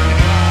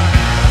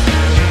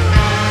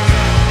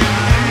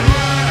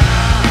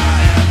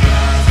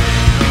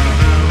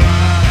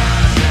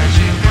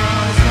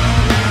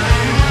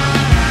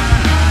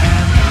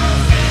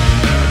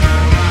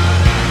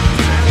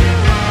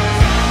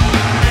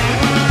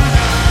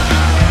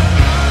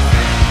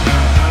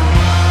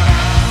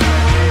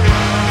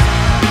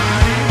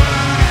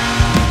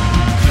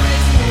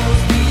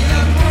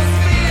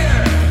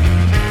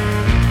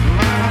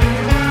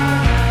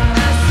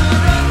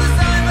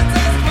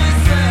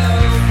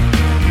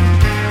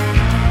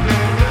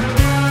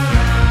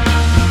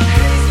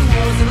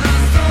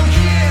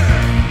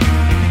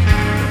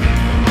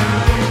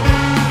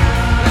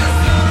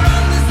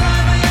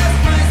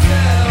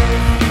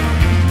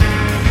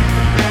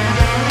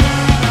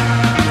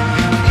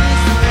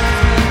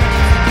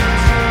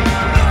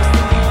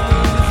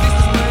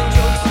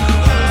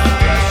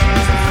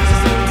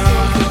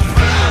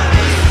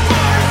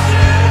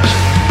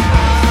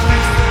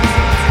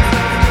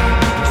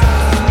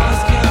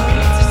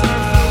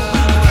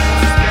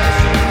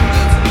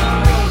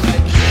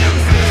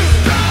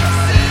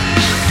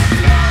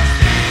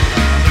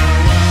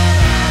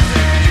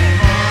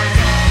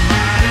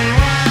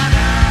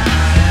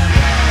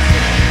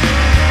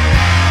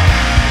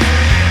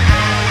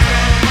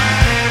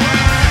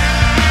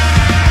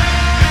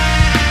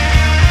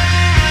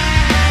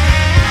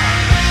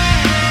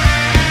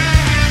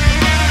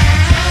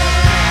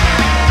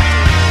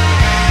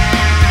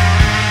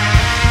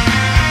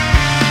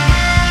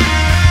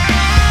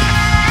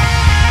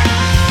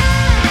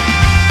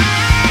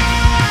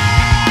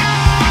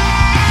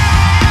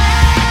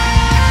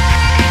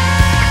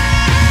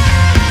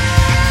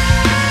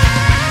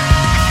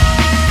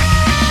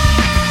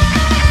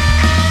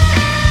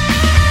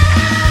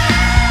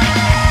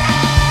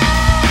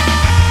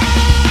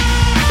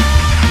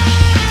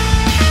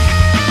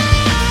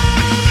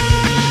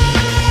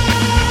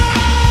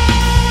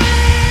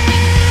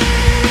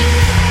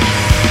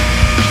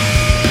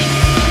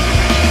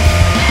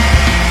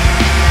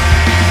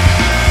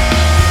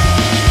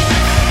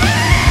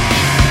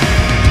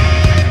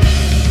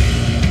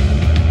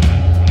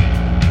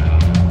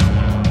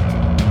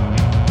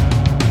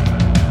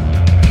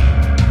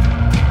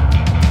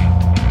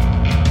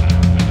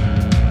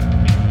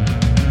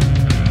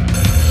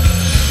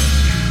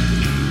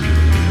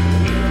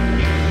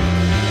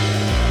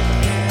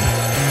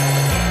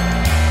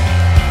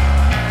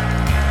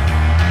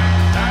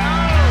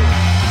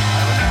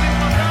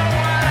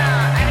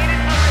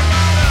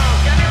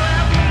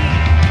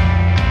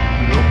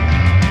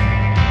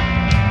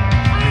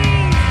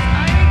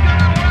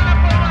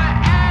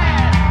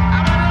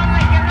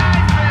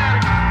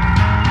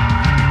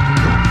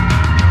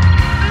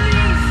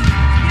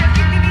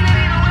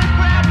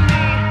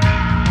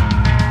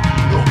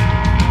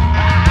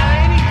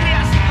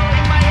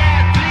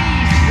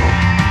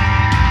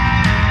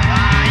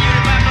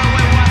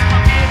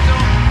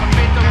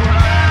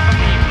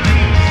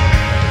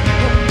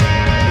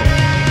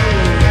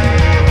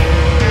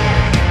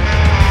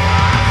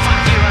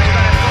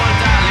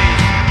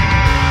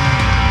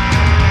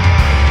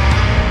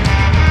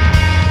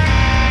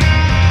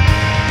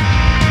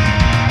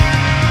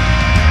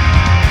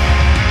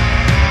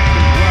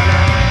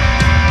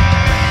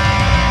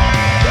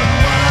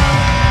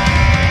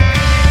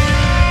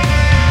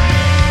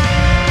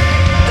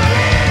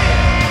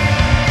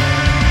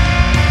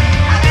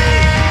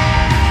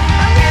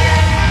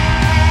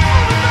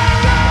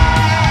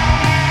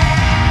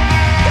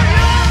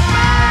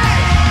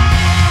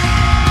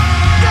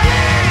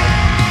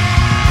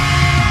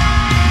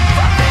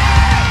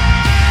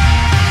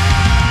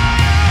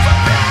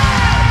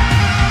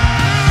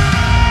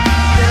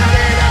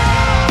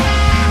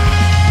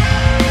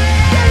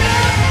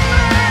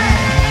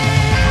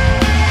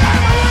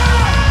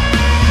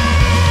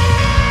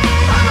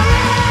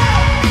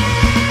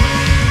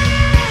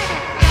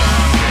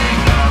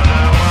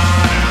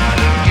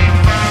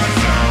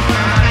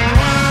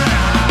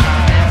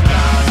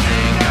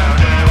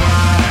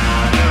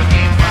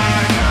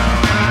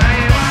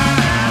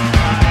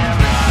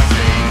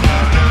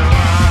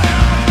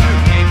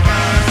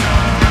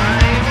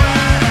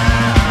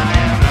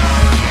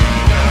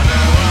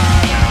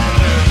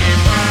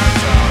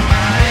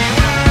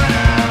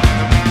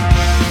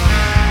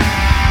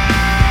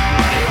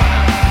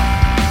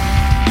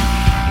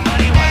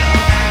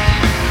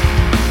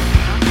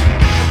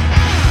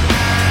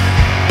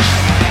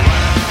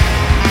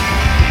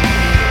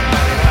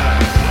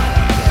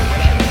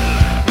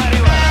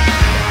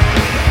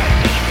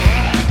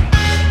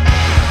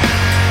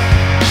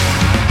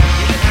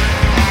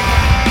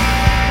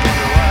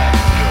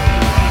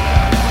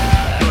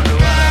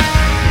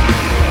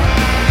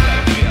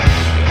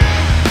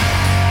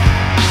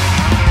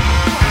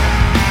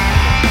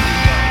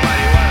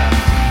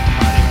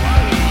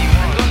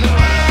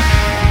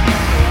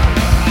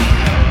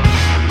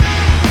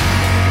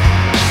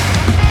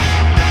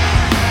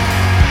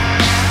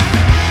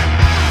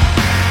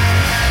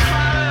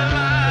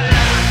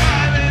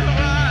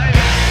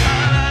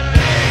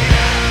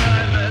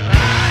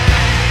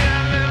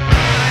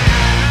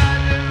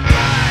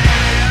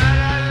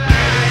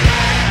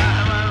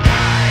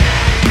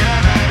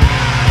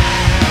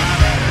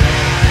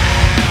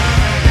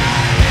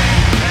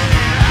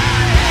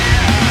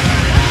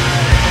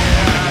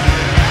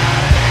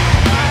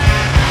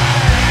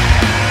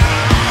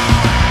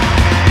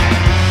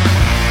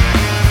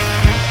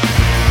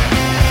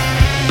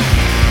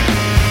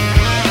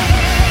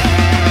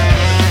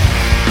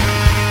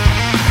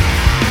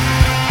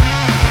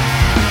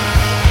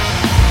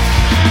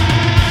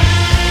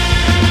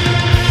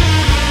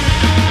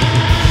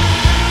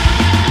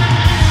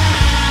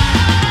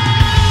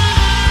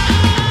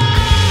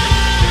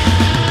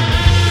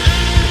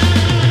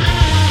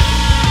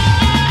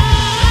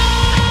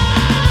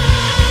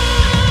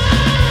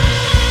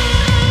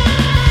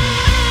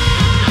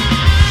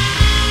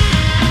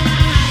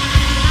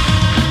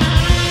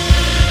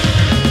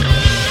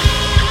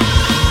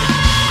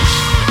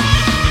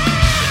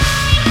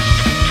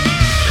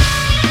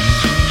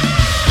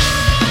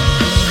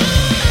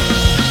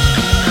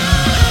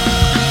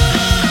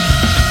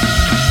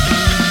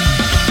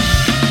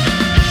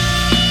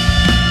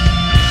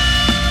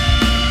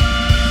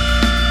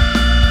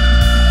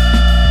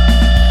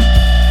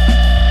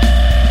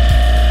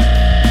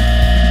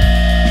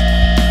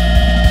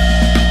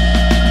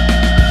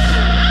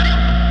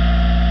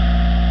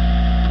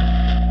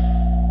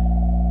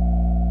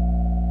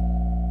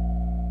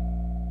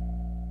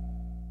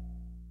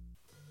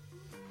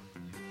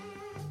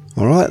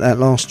 that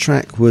last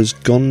track was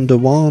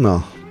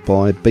Gondwana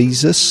by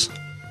Beezus,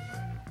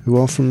 who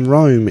are from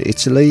Rome,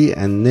 Italy,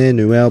 and their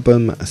new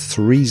album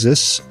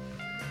Threesus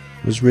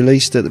was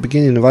released at the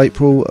beginning of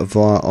April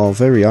via our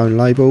very own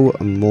label,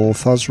 More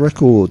Fuzz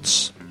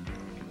Records.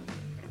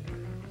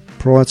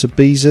 Prior to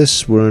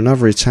Beezus were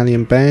another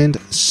Italian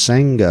band,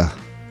 Sanga,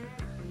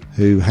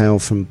 who hail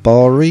from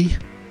Bari,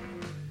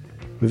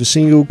 with a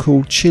single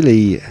called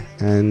Chili,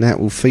 and that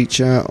will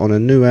feature on a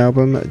new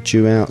album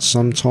due out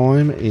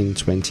sometime in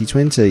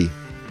 2020.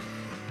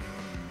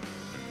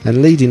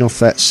 And leading off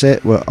that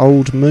set were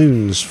Old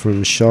Moons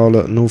from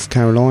Charlotte, North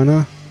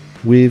Carolina,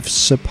 with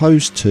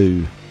Supposed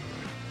To,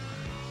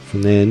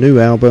 from their new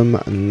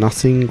album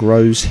Nothing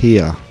Grows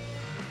Here.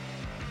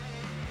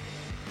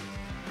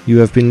 You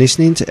have been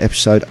listening to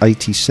episode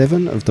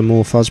 87 of the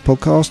More Fuzz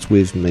podcast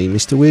with me,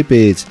 Mr.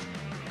 Weirdbeard.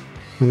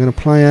 I'm going to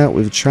play out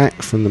with a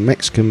track from the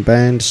Mexican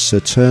band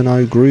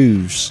Saturno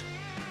Grooves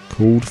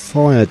called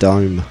Fire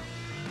Dome,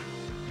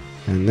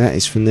 and that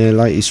is from their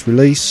latest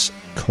release,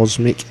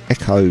 Cosmic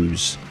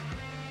Echoes.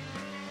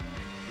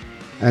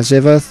 As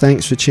ever,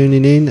 thanks for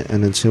tuning in,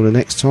 and until the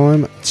next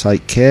time,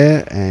 take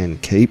care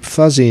and keep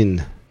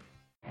fuzzing.